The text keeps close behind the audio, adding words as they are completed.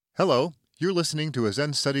Hello, you're listening to a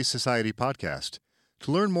Zen Studies Society podcast.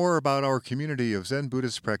 To learn more about our community of Zen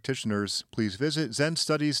Buddhist practitioners, please visit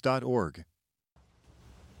zenstudies.org.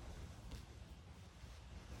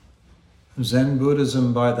 Zen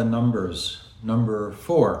Buddhism by the numbers, number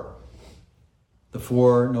 4, the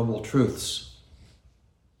Four Noble Truths.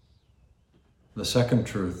 The second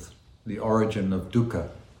truth, the origin of Duka.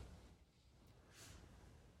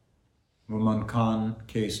 Mumonkan,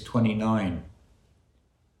 case 29.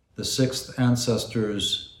 The sixth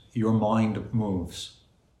ancestors, your mind moves.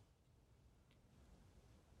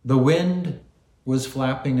 The wind was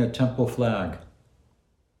flapping a temple flag,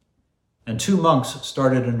 and two monks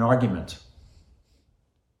started an argument.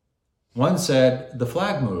 One said the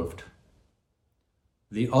flag moved.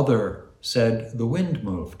 The other said the wind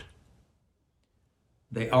moved.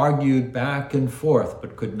 They argued back and forth,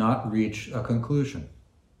 but could not reach a conclusion.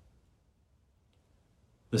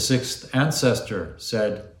 The sixth ancestor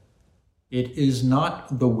said, "It is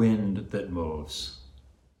not the wind that moves.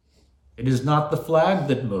 It is not the flag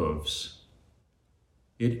that moves.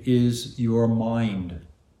 It is your mind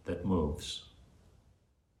that moves."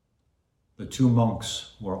 The two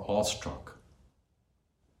monks were awestruck.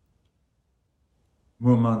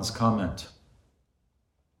 Mumon's comment: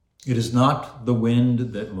 "It is not the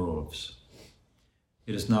wind that moves.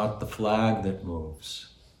 It is not the flag that moves.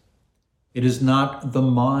 It is not the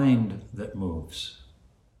mind that moves.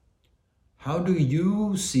 How do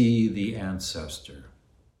you see the ancestor?"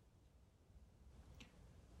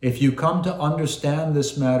 If you come to understand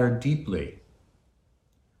this matter deeply,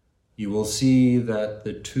 you will see that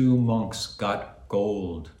the two monks got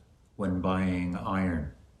gold when buying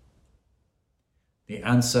iron. The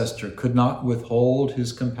ancestor could not withhold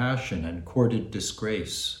his compassion and courted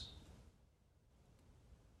disgrace.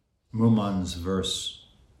 Mumon's verse: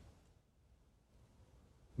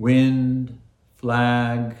 wind,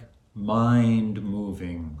 flag, mind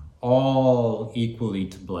moving, all equally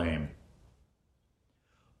to blame.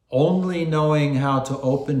 Only knowing how to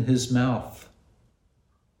open his mouth,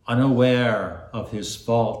 unaware of his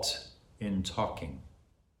fault in talking.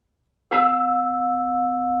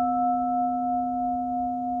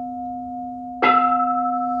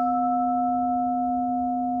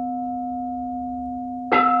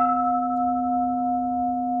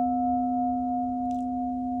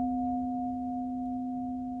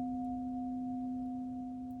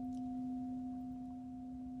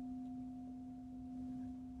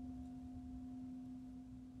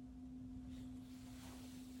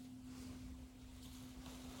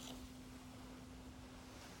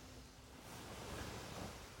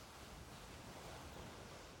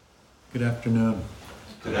 Good afternoon.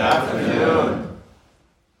 Good afternoon.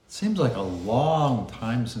 It seems like a long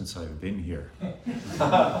time since I've been here.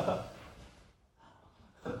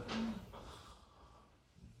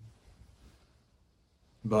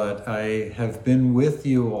 But I have been with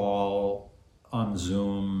you all on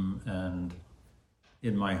Zoom, and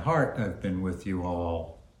in my heart I've been with you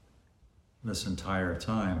all this entire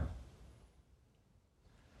time.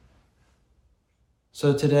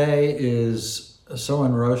 So today is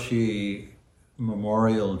Soen Roshi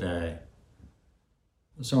Memorial Day.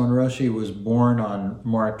 Soen Roshi was born on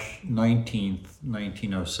March 19th,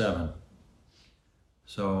 1907.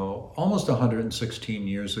 So almost 116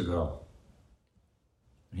 years ago.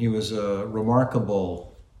 He was a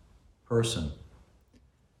remarkable person.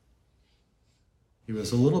 He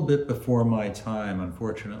was a little bit before my time.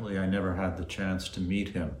 Unfortunately, I never had the chance to meet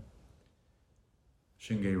him.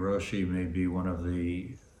 Shinge Roshi may be one of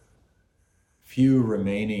the few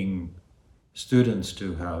remaining students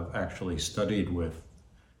to have actually studied with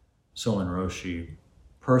Soen Roshi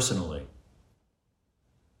personally.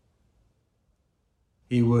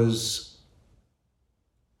 He was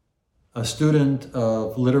a student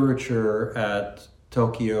of literature at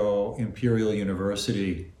Tokyo Imperial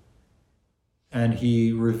University, and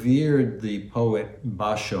he revered the poet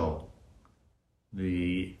Basho,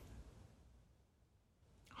 the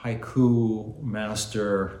haiku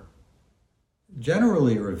master,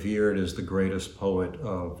 generally revered as the greatest poet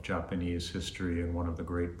of Japanese history and one of the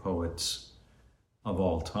great poets of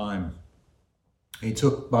all time. He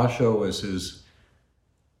took Basho as his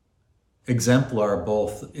exemplar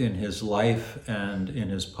both in his life and in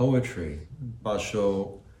his poetry.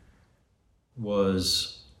 Basho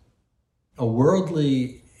was a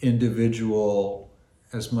worldly individual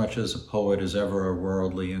as much as a poet is ever a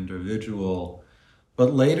worldly individual,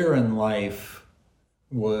 but later in life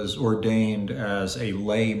was ordained as a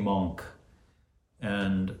lay monk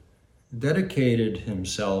and dedicated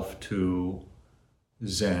himself to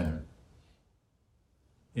Zen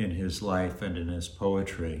in his life and in his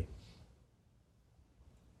poetry.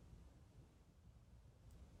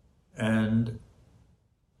 And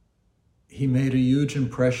he made a huge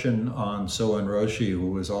impression on Soen Roshi, who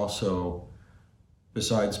was also,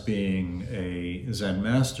 besides being a Zen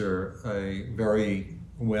master, a very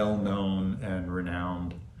well-known and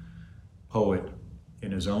renowned poet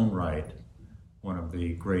in his own right, one of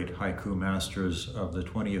the great haiku masters of the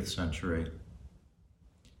 20th century.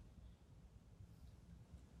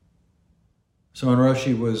 Soen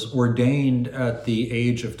Roshi was ordained at the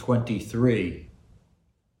age of 23,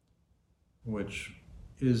 which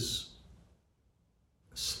is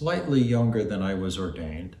slightly younger than I was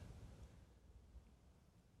ordained,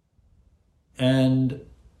 and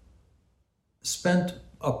spent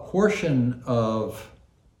a portion of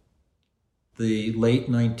the late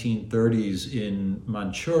 1930s in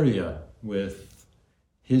Manchuria with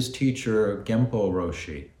his teacher Genpo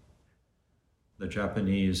Roshi. The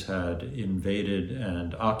Japanese had invaded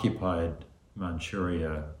and occupied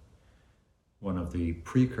Manchuria, one of the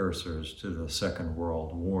precursors to the Second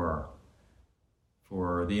World War.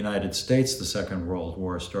 For the United States, the Second World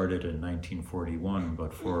War started in 1941,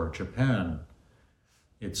 but for Japan,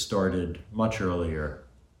 it started much earlier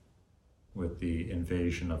with the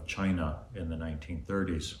invasion of China in the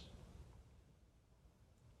 1930s.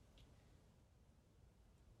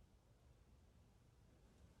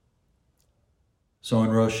 Soen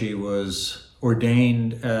Roshi was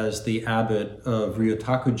ordained as the abbot of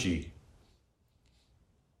Ryotakuji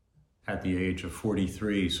at the age of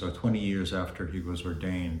 43, so 20 years after he was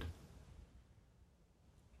ordained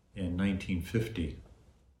in 1950.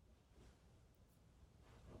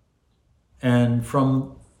 And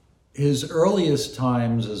from his earliest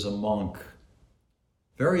times as a monk,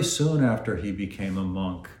 very soon after he became a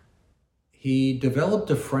monk, he developed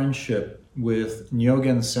a friendship with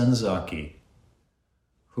Nyogen Senzaki,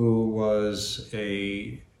 who was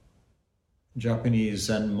a Japanese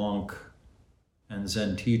Zen monk and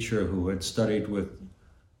Zen teacher who had studied with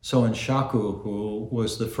Soen Shaku, who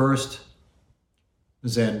was the first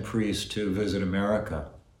Zen priest to visit America.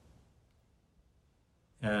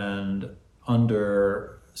 And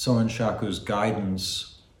under Soen Shaku's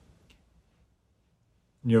guidance,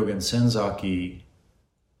 Nyogen Senzaki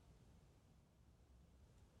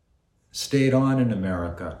stayed on in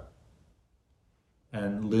America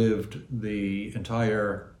and lived the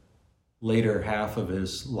entire later half of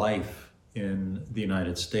his life in the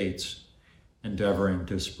United States, endeavoring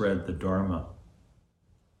to spread the Dharma.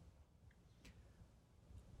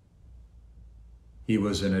 He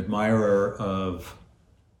was an admirer of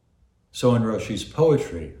Soen Roshi's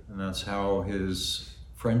poetry, and that's how his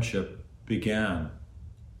friendship began.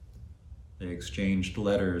 They exchanged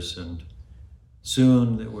letters, and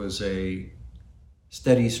soon there was a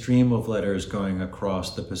steady stream of letters going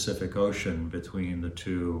across the Pacific Ocean between the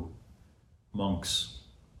two monks.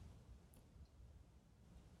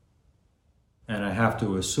 And I have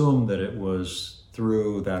to assume that it was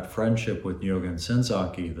through that friendship with Nyogen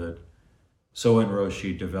Senzaki that Soen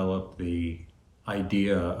Roshi developed the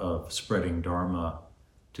idea of spreading Dharma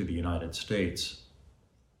to the United States,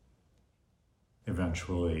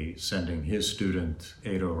 eventually sending his student,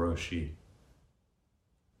 Edo Roshi,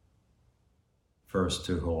 first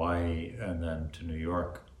to Hawaii and then to New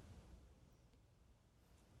York.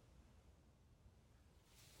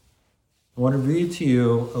 I want to read to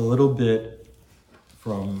you a little bit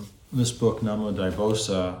from this book, Namo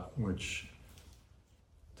Daibosa, which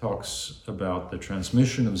talks about the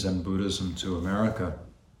transmission of Zen Buddhism to America.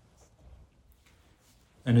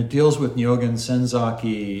 And it deals with Nyogen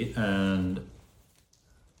Senzaki and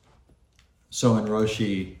Soen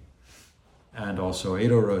Roshi and also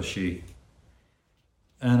Edo Roshi.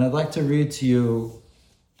 And I'd like to read to you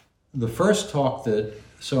the first talk that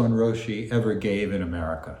Soen Roshi ever gave in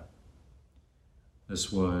America.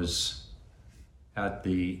 This was at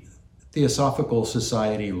the Theosophical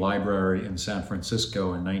Society Library in San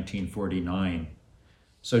Francisco in 1949.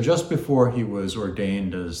 So just before he was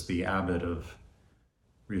ordained as the abbot of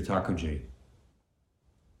Ryotakuji.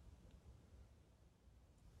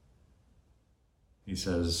 He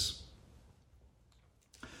says,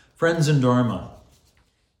 "Friends in Dharma,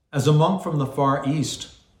 as a monk from the Far East,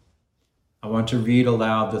 I want to read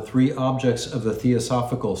aloud the three objects of the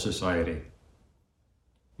Theosophical Society.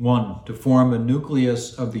 1, to form a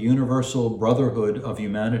nucleus of the universal brotherhood of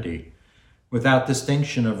humanity, without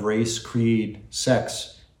distinction of race, creed,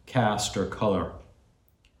 sex, caste, or color.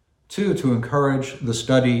 2, to encourage the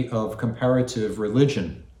study of comparative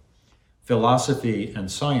religion, philosophy,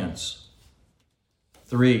 and science.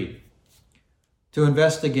 3, to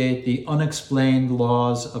investigate the unexplained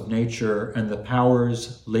laws of nature and the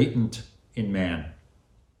powers latent in man.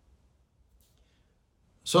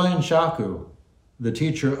 Soen Shaku, the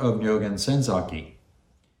teacher of Nyogen Senzaki,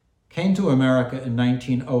 came to America in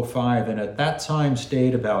 1905 and at that time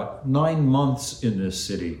stayed about 9 months in this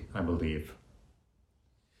city, I believe.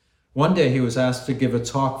 One day he was asked to give a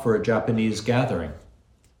talk for a Japanese gathering.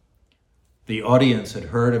 The audience had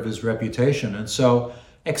heard of his reputation and so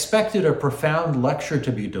expected a profound lecture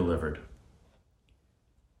to be delivered.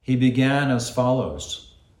 He began as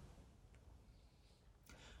follows.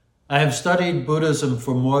 I have studied Buddhism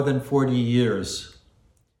for more than 40 years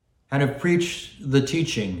and have preached the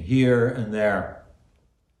teaching here and there.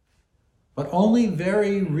 But only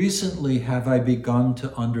very recently have I begun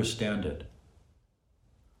to understand it.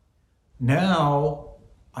 Now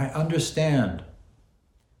I understand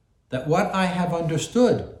that what I have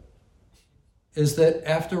understood is that,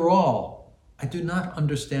 after all, I do not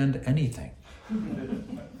understand anything.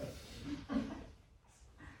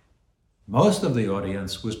 Most of the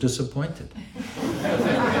audience was disappointed.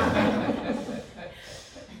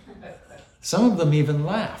 Some of them even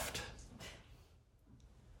laughed.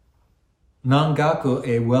 Nangaku,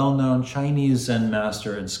 a well-known Chinese Zen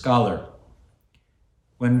master and scholar,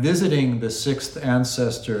 when visiting the sixth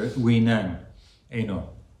ancestor Huineng, Eno,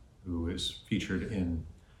 who is featured in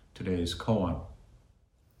today's koan,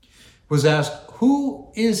 was asked,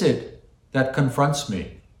 "Who is it that confronts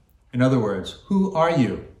me?" In other words, who are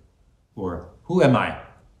you? Or who am I?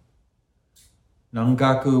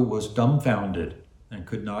 Nangaku was dumbfounded and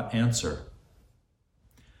could not answer.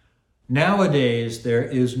 Nowadays, there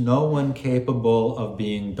is no one capable of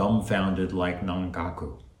being dumbfounded like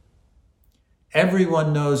Nangaku.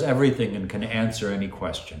 Everyone knows everything and can answer any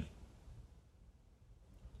question.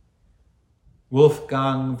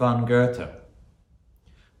 Wolfgang von Goethe,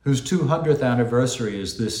 whose 200th anniversary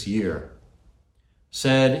is this year,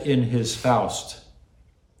 said in his Faust,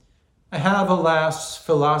 "I have, alas,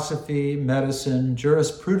 philosophy, medicine,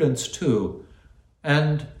 jurisprudence too,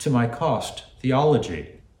 and, to my cost,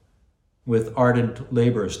 theology, with ardent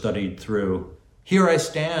labor studied through. Here I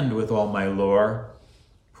stand with all my lore,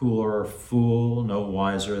 poor fool, no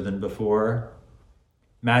wiser than before,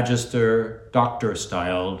 magister, doctor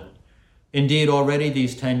styled. Indeed, already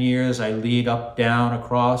these 10 years I lead up, down,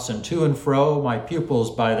 across, and to and fro my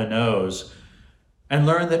pupils by the nose, and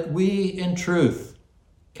learn that we, in truth,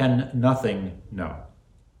 can nothing know."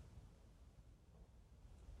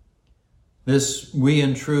 This "we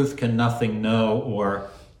in truth can nothing know," or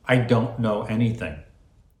 "I don't know anything,"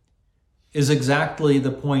 is exactly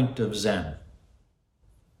the point of Zen.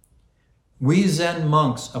 We Zen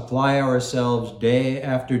monks apply ourselves day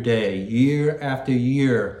after day, year after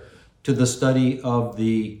year, to the study of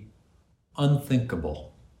the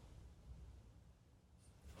unthinkable.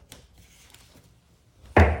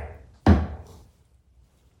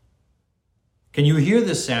 Can you hear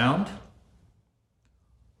this sound?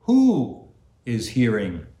 Who is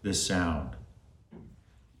hearing this sound?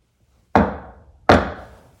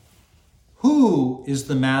 Who is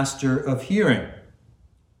the master of hearing?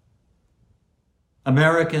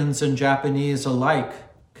 Americans and Japanese alike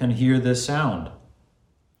can hear this sound.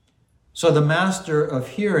 So the master of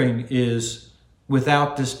hearing is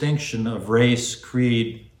without distinction of race,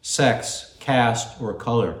 creed, sex, caste, or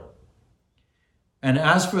color. And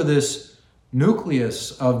as for this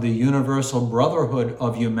nucleus of the universal brotherhood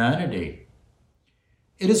of humanity,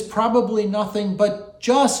 it is probably nothing but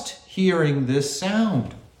just hearing this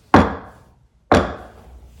sound.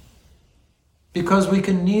 Because we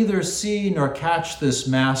can neither see nor catch this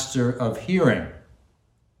master of hearing.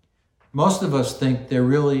 Most of us think there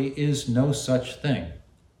really is no such thing.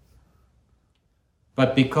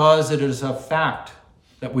 But because it is a fact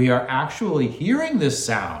that we are actually hearing this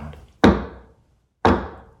sound,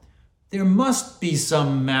 there must be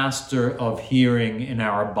some master of hearing in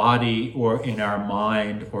our body or in our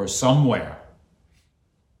mind or somewhere.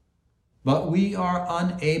 But we are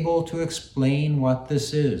unable to explain what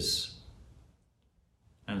this is.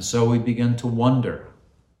 And so we begin to wonder.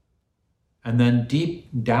 And then deep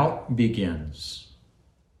doubt begins.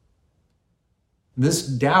 This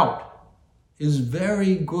doubt is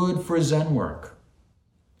very good for Zen work.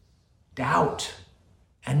 Doubt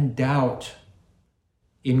and doubt.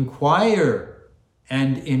 Inquire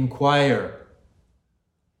and inquire.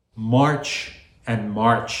 March and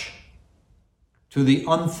march to the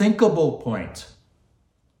unthinkable point.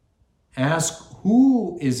 Ask,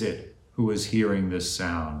 who is it who is hearing this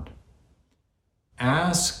sound?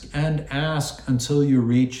 Ask and ask until you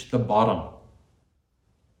reach the bottom.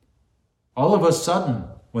 All of a sudden,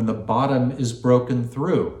 when the bottom is broken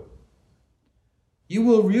through, you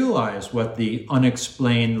will realize what the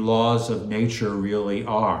unexplained laws of nature really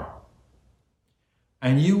are.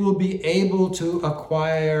 and you will be able to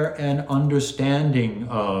acquire an understanding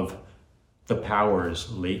of the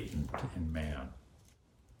powers latent in man.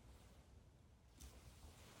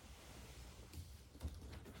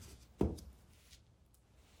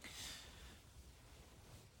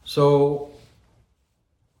 So,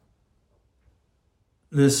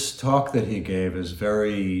 this talk that he gave is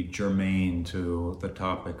very germane to the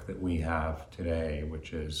topic that we have today,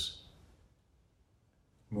 which is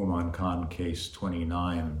Muman Khan case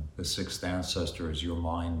 29, the sixth ancestor as your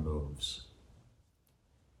mind moves.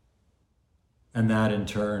 And that in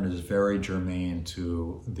turn is very germane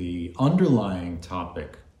to the underlying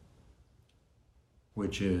topic,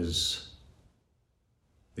 which is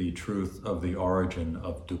the truth of the origin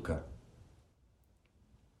of Duka.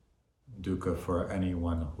 Duka, for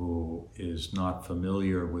anyone who is not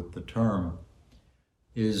familiar with the term,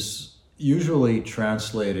 is usually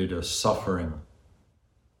translated as suffering,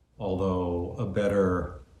 although a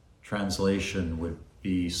better translation would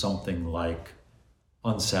be something like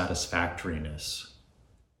unsatisfactoriness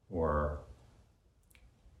or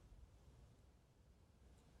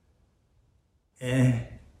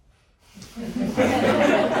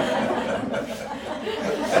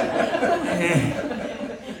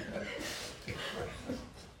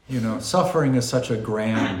suffering is such a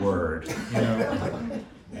grand word.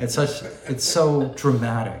 It's so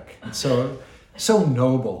dramatic. It's so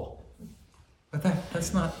noble. But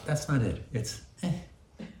that's not it. It's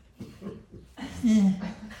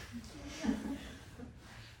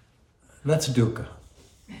That's dukkha.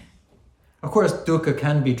 Of course, dukkha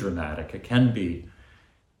can be dramatic. It can be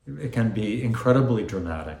incredibly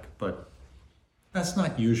dramatic, but that's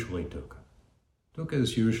not usually dukkha. Dukkha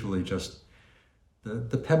is usually just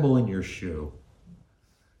the pebble in your shoe,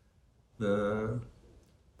 the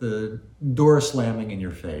door slamming in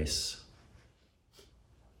your face,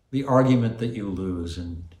 the argument that you lose,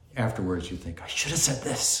 and afterwards you think, I should have said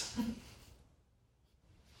this.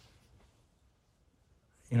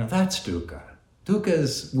 That's dukkha. Dukkha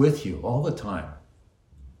is with you all the time.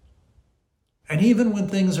 And even when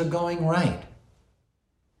things are going right,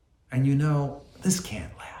 and this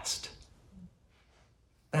can't last,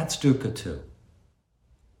 that's dukkha too.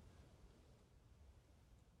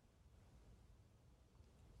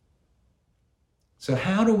 So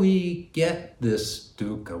how do we get this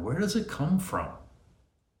dukkha? Where does it come from?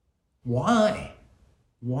 Why?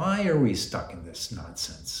 Why are we stuck in this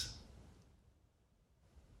nonsense?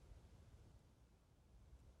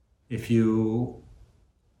 If you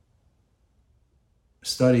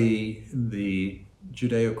study the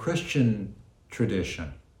Judeo-Christian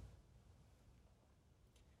tradition,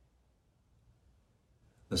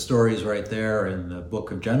 the story is right there in the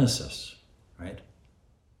book of Genesis, right?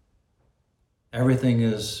 Everything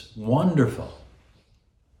is wonderful.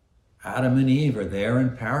 Adam and Eve are there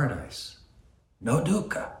in paradise. No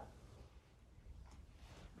dukkha.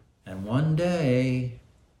 And one day,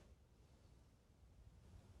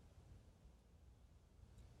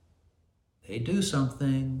 they do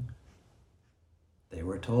something they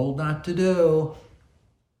were told not to do.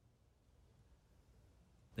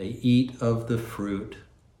 They eat of the fruit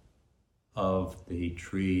of the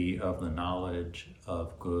tree of the knowledge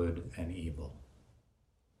of good and evil.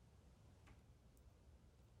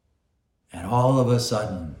 And all of a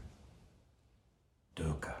sudden,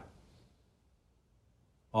 dukkha.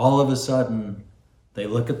 All of a sudden, they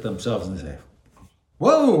look at themselves and say,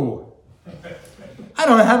 whoa! I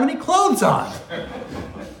don't have any clothes on.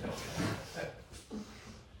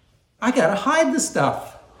 I gotta hide the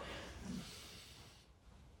stuff.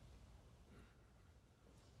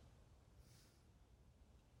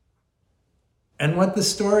 And what the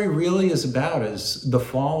story really is about is the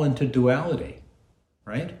fall into duality,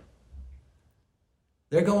 right?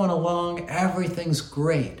 They're going along, everything's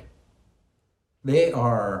great. They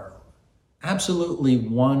are absolutely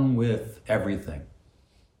one with everything.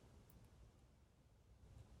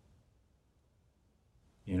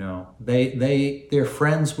 They're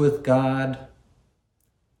friends with God.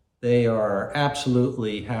 They are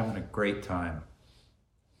absolutely having a great time.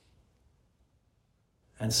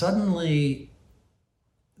 And suddenly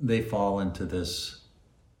they fall into this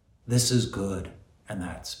is good and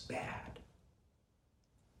that's bad.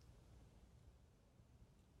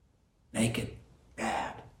 Naked,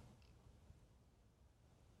 bad.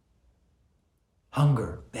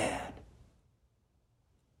 Hunger, bad.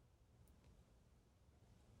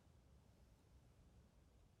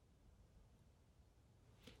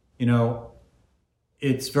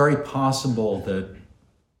 It's very possible that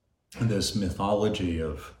this mythology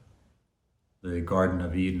of the Garden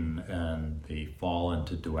of Eden and the fall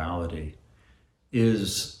into duality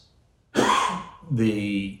is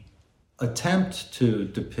the attempt to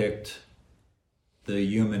depict the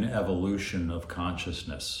human evolution of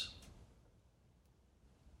consciousness,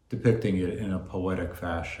 depicting it in a poetic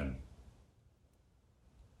fashion.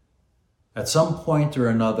 At some point or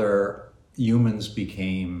another, humans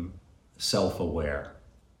became self-aware,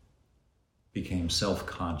 became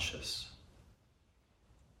self-conscious.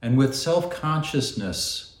 And with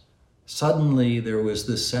self-consciousness, suddenly there was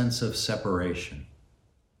this sense of separation,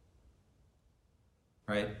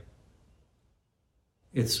 right?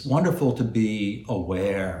 It's wonderful to be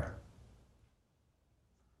aware,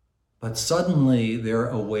 but suddenly they're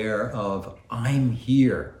aware of, I'm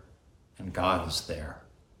here and God is there.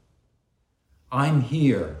 I'm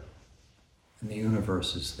here and the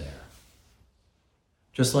universe is there.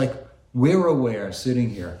 Just like we're aware sitting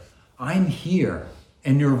here, I'm here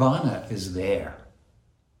and nirvana is there.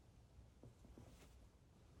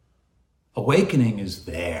 Awakening is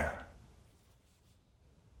there.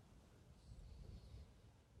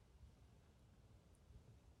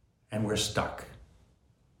 And we're stuck.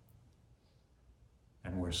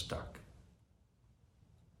 And we're stuck.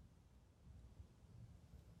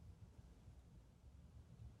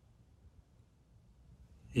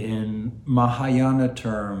 In Mahayana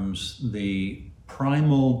terms, the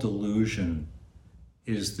primal delusion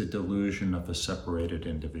is the delusion of a separated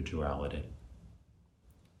individuality.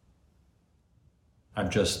 I've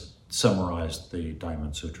just summarized the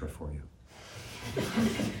Diamond Sutra for you.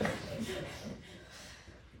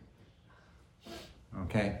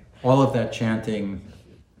 Okay? All of that chanting,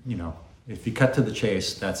 if you cut to the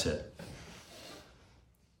chase, that's it.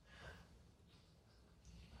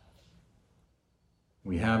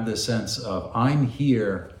 We have this sense of, I'm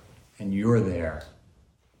here and you're there.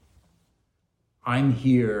 I'm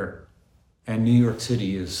here and New York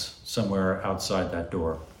City is somewhere outside that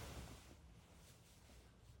door.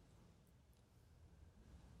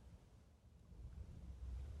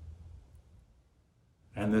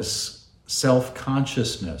 And this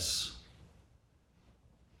self-consciousness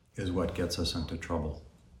is what gets us into trouble.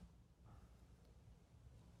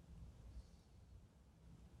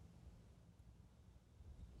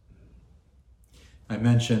 I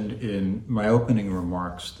mentioned in my opening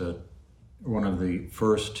remarks that one of the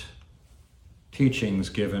first teachings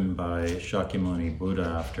given by Shakyamuni Buddha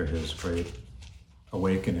after his great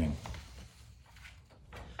awakening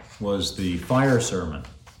was the fire sermon.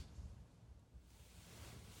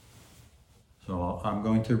 So I'm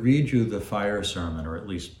going to read you the fire sermon, or at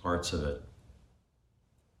least parts of it.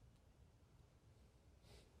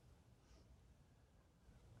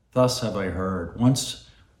 Thus have I heard. Once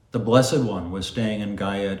the Blessed One was staying in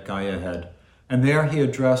Gaya at Gaya Head, and there he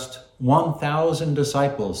addressed 1,000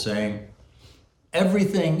 disciples, saying,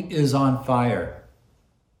 everything is on fire.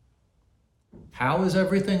 How is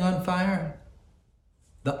everything on fire?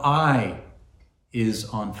 The I is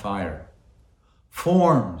on fire.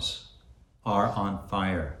 Forms are on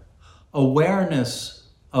fire. Awareness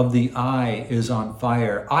of the I is on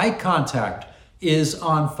fire. Eye contact is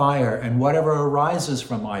on fire, and whatever arises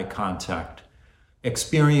from eye contact,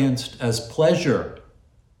 experienced as pleasure,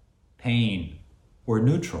 pain, or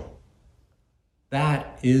neutral,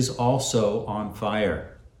 that is also on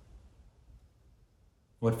fire.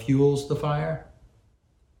 What fuels the fire?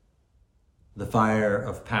 The fire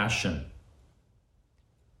of passion,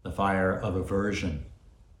 the fire of aversion,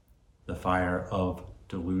 the fire of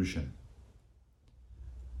delusion.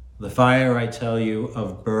 The fire, I tell you,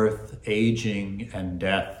 of birth, aging, and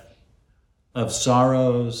death, of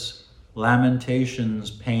sorrows,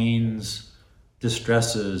 lamentations, pains,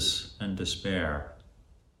 distresses, and despair.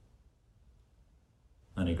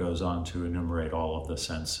 Then he goes on to enumerate all of the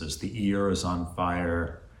senses. The ear is on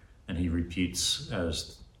fire, and he repeats,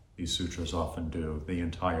 as these sutras often do, the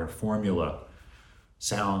entire formula.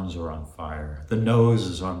 Sounds are on fire. The nose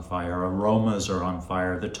is on fire. Aromas are on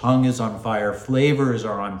fire. The tongue is on fire. Flavors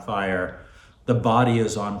are on fire. The body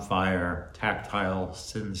is on fire. Tactile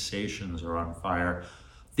sensations are on fire.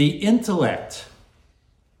 The intellect,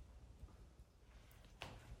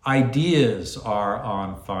 ideas are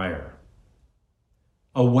on fire.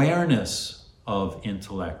 Awareness of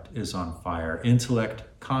intellect is on fire. Intellect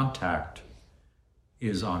contact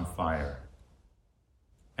is on fire.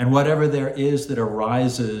 And whatever there is that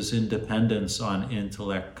arises in dependence on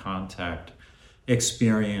intellect contact,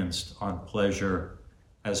 experienced on pleasure,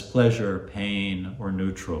 as pleasure, pain, or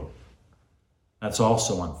neutral, that's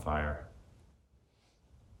also on fire.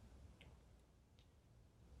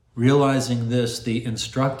 Realizing this, the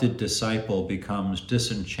instructed disciple becomes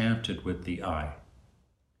disenchanted with the I,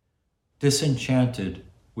 disenchanted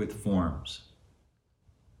with forms,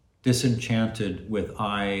 disenchanted with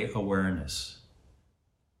I awareness,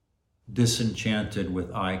 disenchanted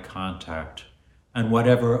with eye contact and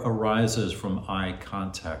whatever arises from eye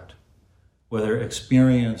contact, whether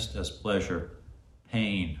experienced as pleasure,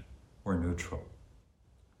 pain, or neutral.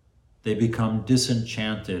 They become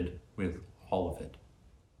disenchanted with all of it.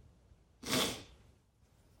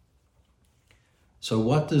 So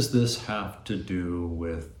what does this have to do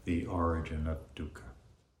with the origin of dukkha?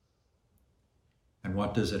 And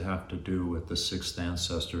what does it have to do with the sixth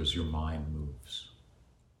ancestors your mind moves?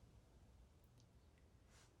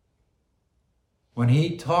 When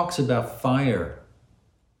he talks about fire,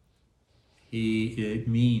 it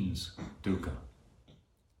means dukkha.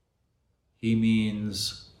 He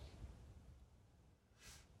means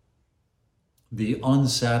the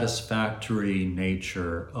unsatisfactory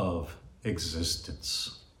nature of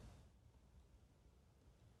existence.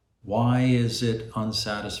 Why is it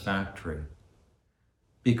unsatisfactory?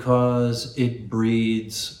 Because it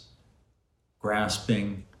breeds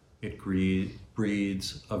grasping, it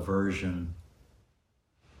breeds aversion,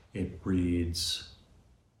 it breeds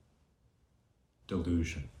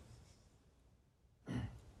delusion.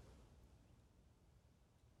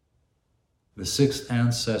 The sixth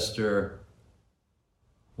ancestor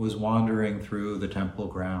was wandering through the temple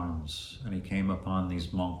grounds and he came upon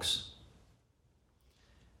these monks.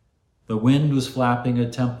 The wind was flapping a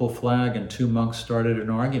temple flag and two monks started an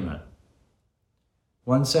argument.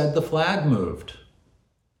 One said the flag moved.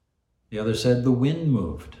 The other said the wind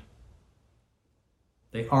moved.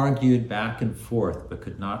 They argued back and forth but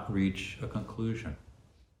could not reach a conclusion.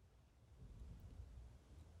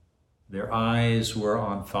 Their eyes were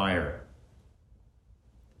on fire.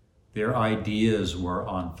 Their ideas were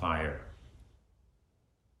on fire.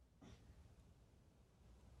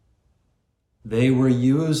 They were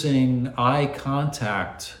using eye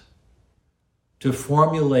contact to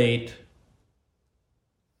formulate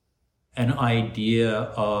an idea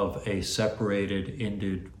of a separated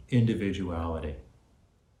individuality.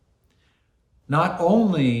 Not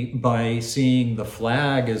only by seeing the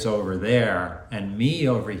flag is over there and me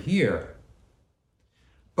over here,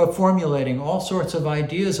 but formulating all sorts of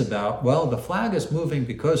ideas about, well, the flag is moving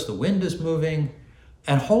because the wind is moving,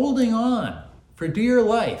 and holding on for dear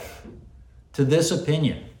life to this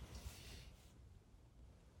opinion.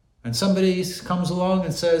 And somebody comes along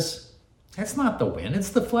and says, it's not the wind, it's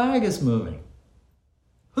the flag is moving.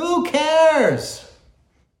 Who cares?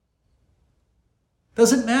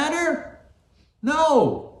 Does it matter?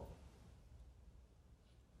 No.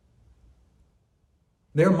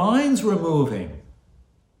 Their minds were moving.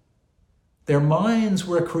 Their minds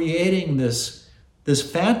were creating this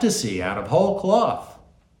fantasy out of whole cloth.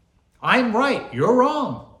 I'm right, you're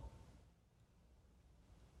wrong.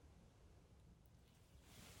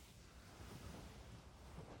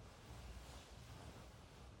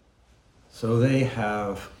 So they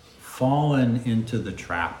have fallen into the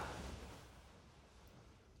trap.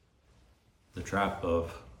 The trap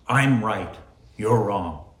of, I'm right, you're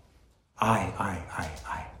wrong. I.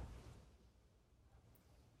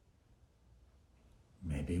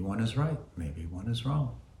 Maybe one is right, maybe one is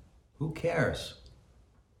wrong. Who cares?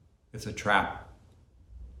 It's a trap.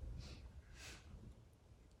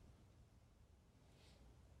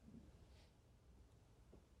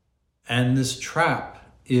 And this trap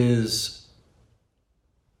is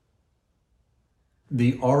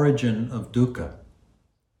the origin of dukkha,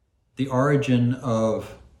 the origin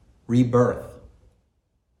of rebirth.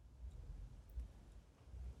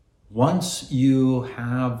 Once you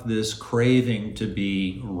have this craving to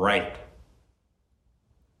be right,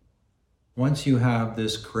 once you have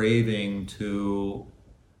this craving to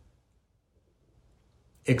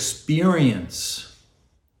experience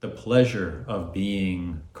the pleasure of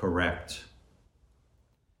being correct,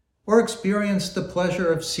 or experience the pleasure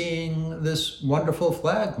of seeing this wonderful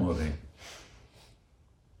flag moving,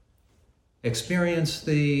 experience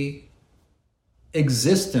the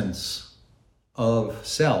existence of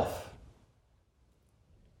self,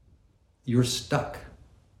 you're stuck.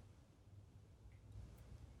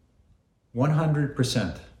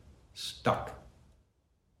 100% stuck.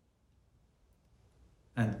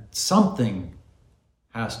 And something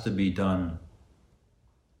has to be done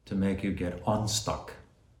to make you get unstuck.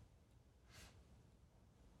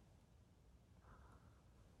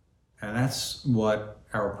 And that's what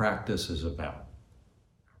our practice is about.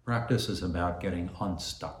 Practice is about getting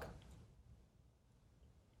unstuck.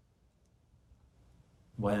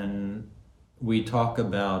 When we talk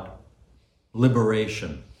about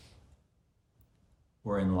liberation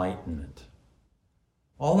or enlightenment,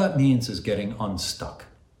 all that means is getting unstuck.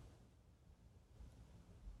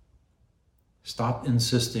 Stop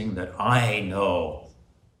insisting that I know.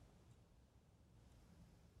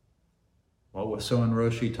 What was Soen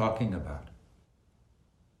Roshi talking about?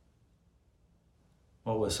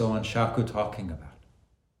 What was Soen Shaku talking about?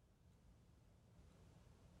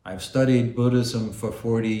 I've studied Buddhism for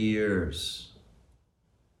 40 years,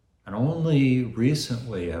 and only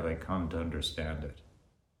recently have I come to understand it.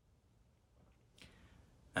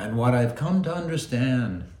 And what I've come to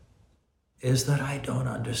understand is that I don't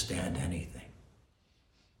understand anything.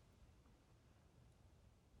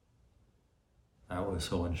 That was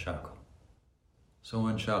Soen Shaku.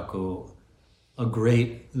 Soen Shaku, a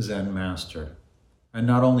great Zen master. And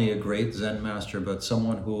not only a great Zen master, but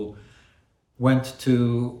someone who went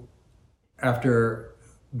to, after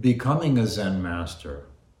becoming a Zen master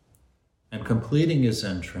and completing his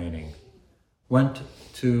Zen training, went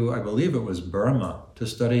to, I believe it was Burma, to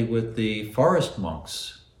study with the forest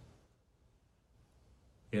monks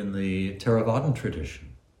in the Theravadan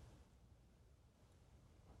tradition,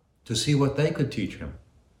 to see what they could teach him.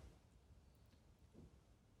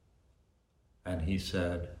 And he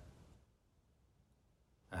said,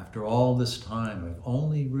 after all this time, I've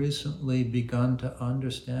only recently begun to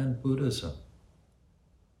understand Buddhism.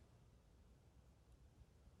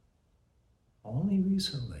 Only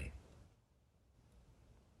recently.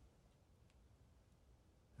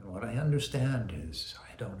 And what I understand is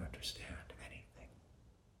I don't understand anything.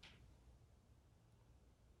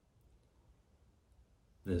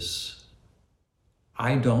 This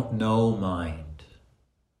I don't know mind.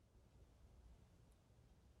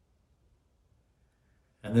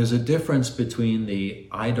 And there's a difference between the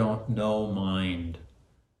I don't know mind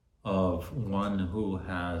of one who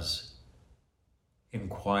has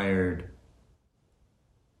inquired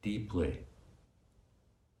deeply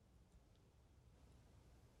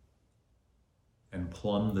and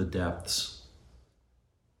plumbed the depths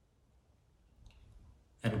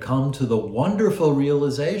and come to the wonderful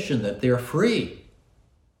realization that they're free.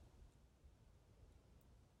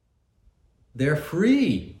 They're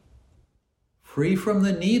free. Free from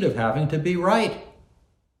the need of having to be right.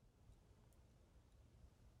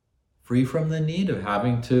 Free from the need of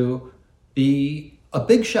having to be a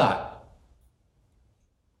big shot.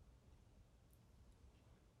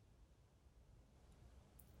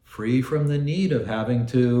 Free from the need of having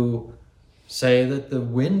to say that the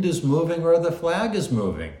wind is moving or the flag is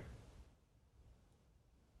moving.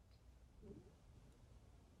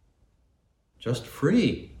 Just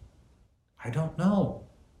free. I don't know.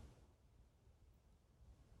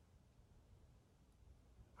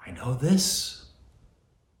 I know this.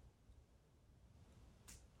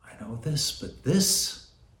 I know this, but this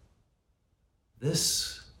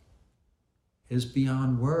is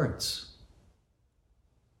beyond words.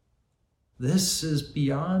 This is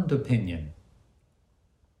beyond opinion.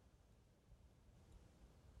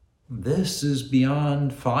 This is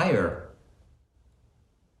beyond fire.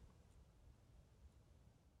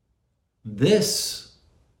 This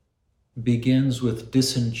begins with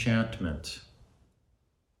disenchantment.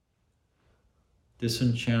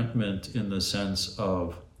 Disenchantment in the sense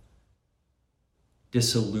of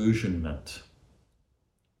disillusionment.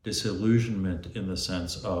 Disillusionment in the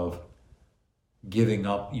sense of giving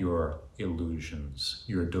up your illusions,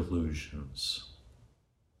 your delusions.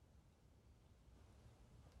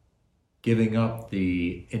 Giving up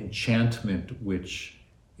the enchantment which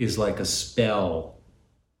is like a spell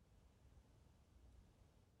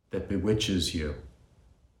that bewitches you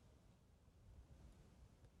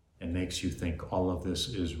and makes you think all of this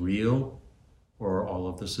is real or all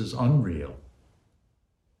of this is unreal.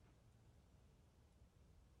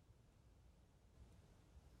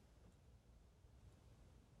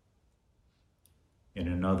 In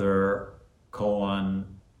another koan,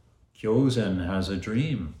 Kyozen has a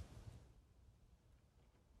dream.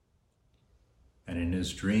 And in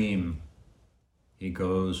his dream, he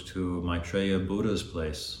goes to Maitreya Buddha's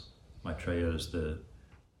place. Maitreya is the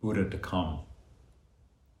Buddha to come,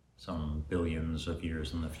 some billions of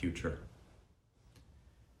years in the future.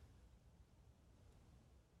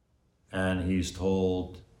 And he's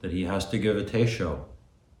told that he has to give a Teisho.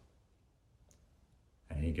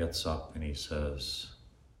 And he gets up and he says,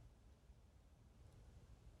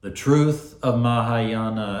 the truth of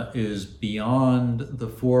Mahayana is beyond the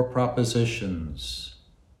four propositions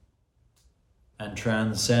and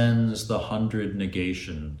transcends the 100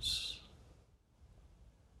 negations.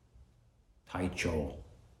 Teisho,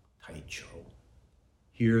 Teisho.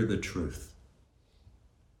 Hear the truth.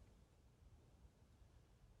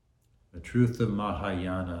 The truth of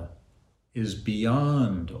Mahayana is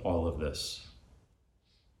beyond all of this.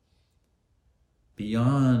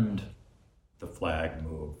 Beyond the flag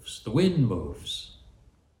moves, the wind moves.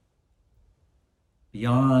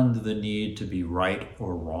 Beyond the need to be right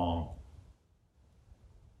or wrong.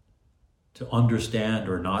 to understand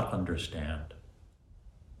or not understand,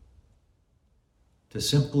 to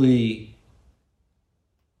simply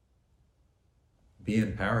be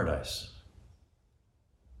in paradise,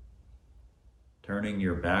 turning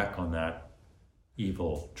your back on that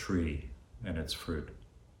evil tree and its fruit,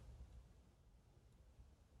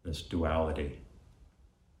 this duality.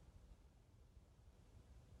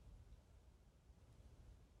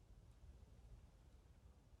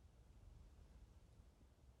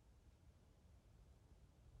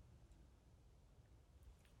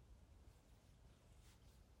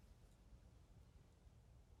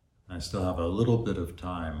 I still have a little bit of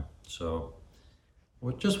time, so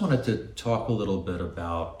I just wanted to talk a little bit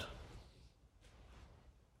about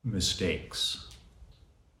mistakes.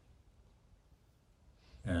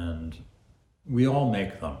 And we all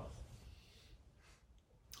make them.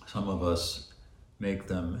 Some of us make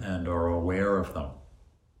them and are aware of them.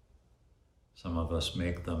 Some of us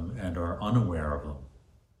make them and are unaware of them.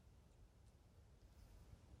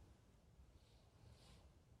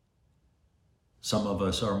 Some of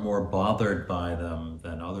us are more bothered by them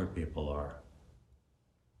than other people are.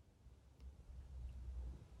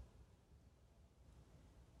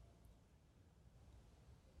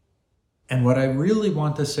 And what I really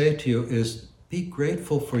want to say to you is be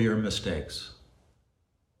grateful for your mistakes,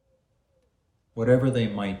 whatever they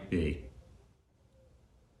might be.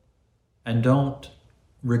 And don't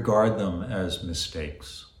regard them as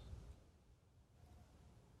mistakes.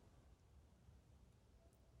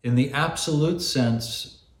 In the absolute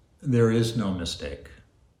sense, there is no mistake.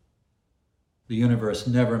 The universe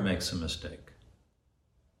never makes a mistake.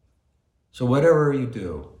 So whatever you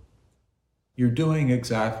do, you're doing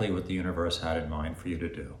exactly what the universe had in mind for you to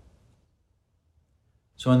do.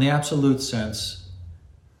 So in the absolute sense,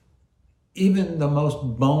 even the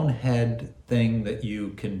most bonehead thing that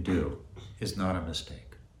you can do is not a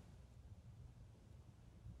mistake.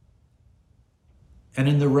 And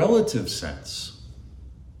in the relative sense,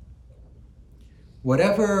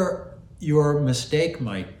 whatever your mistake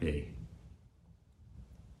might be,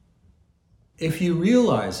 if you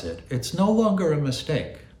realize it, it's no longer a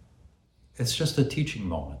mistake. It's just a teaching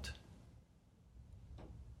moment.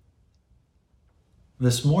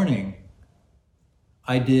 This morning,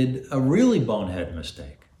 I did a really bonehead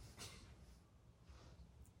mistake.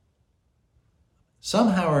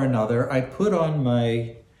 Somehow or another, I put on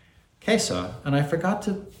my kesa and I forgot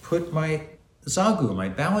to put my zagu, my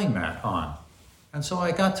bowing mat, on. And so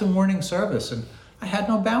I got to morning service and I had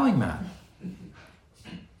no bowing mat.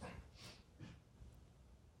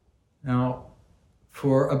 Now,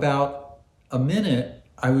 for about a minute,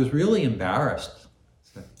 I was really embarrassed. I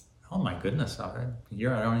said, oh my goodness,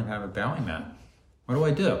 here I don't even have a bowing mat. What do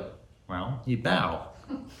I do? Well, you bow.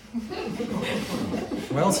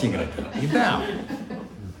 What else are you going to do? You bow.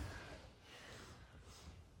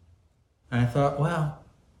 And I thought, well,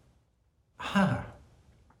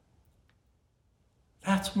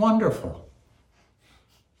 that's wonderful.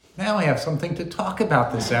 Now I have something to talk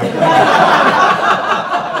about this afternoon.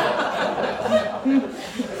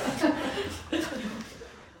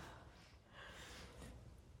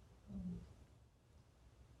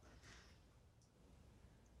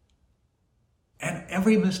 And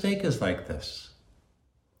every mistake is like this.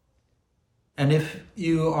 And if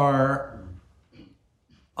you are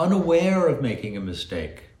unaware of making a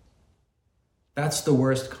mistake, that's the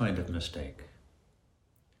worst kind of mistake.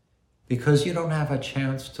 Because you don't have a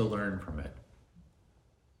chance to learn from it.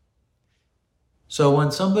 So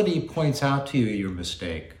when somebody points out to you your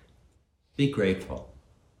mistake, be grateful.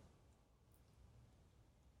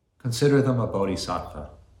 Consider them a bodhisattva.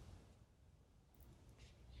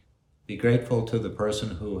 Be grateful to the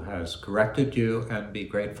person who has corrected you, and be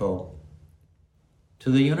grateful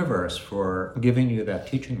to the universe for giving you that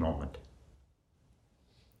teaching moment.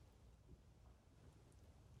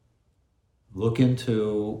 Look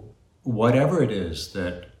into whatever it is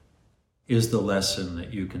that is the lesson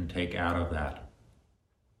that you can take out of that.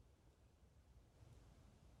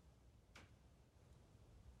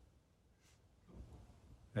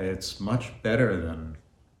 It's much better than,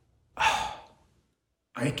 oh,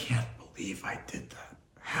 I can't believe I did that.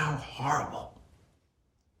 How horrible.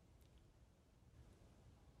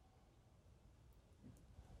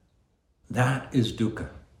 That is dukkha.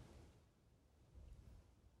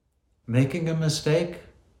 Making a mistake,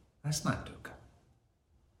 that's not dukkha.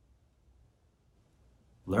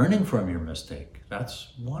 Learning from your mistake,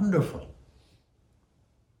 that's wonderful.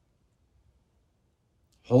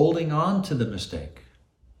 Holding on to the mistake,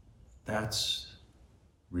 that's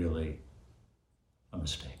really a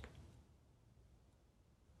mistake.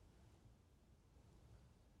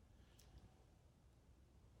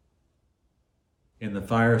 In the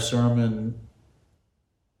fire sermon,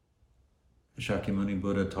 Shakyamuni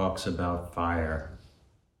Buddha talks about fire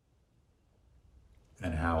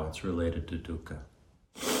and how it's related to dukkha.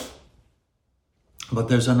 But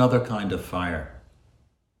there's another kind of fire,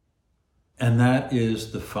 and that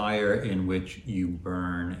is the fire in which you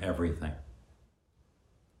burn everything.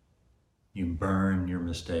 You burn your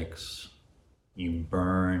mistakes. You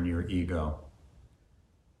burn your ego.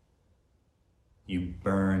 You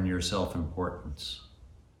burn your self-importance.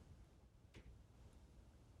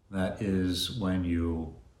 That is when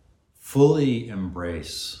you fully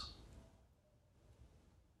embrace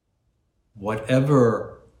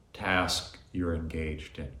whatever task you're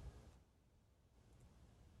engaged in.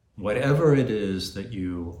 Whatever it is that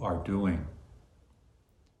you are doing,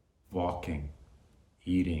 walking,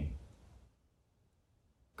 eating,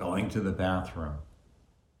 going to the bathroom,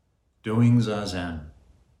 doing zazen,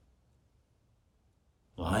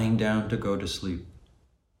 lying down to go to sleep,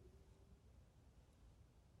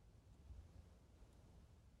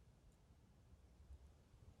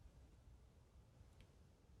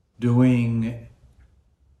 doing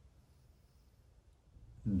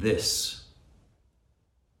this,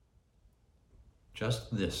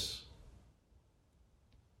 just this,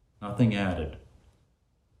 nothing added.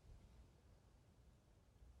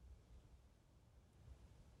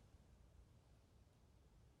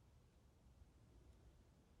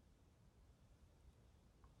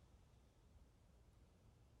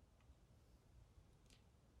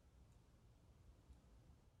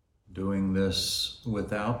 Doing this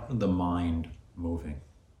without the mind moving,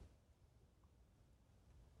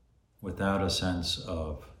 without a sense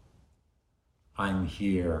of, I'm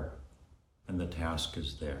here and the task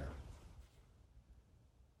is there.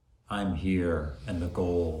 I'm here and the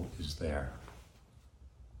goal is there.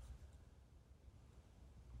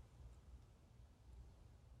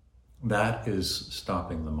 That is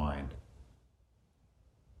stopping the mind.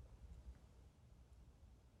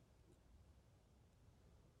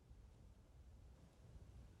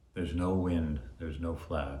 There's no wind, there's no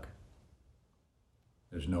flag,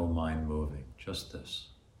 there's no mind moving, just this.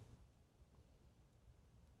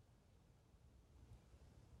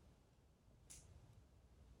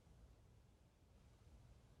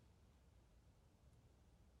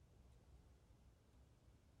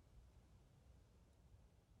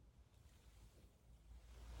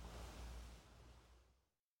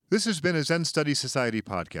 This has been a Zen Study Society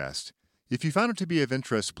podcast. If you found it to be of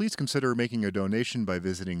interest, please consider making a donation by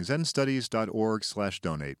visiting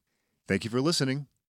zenstudies.org/donate. Thank you for listening.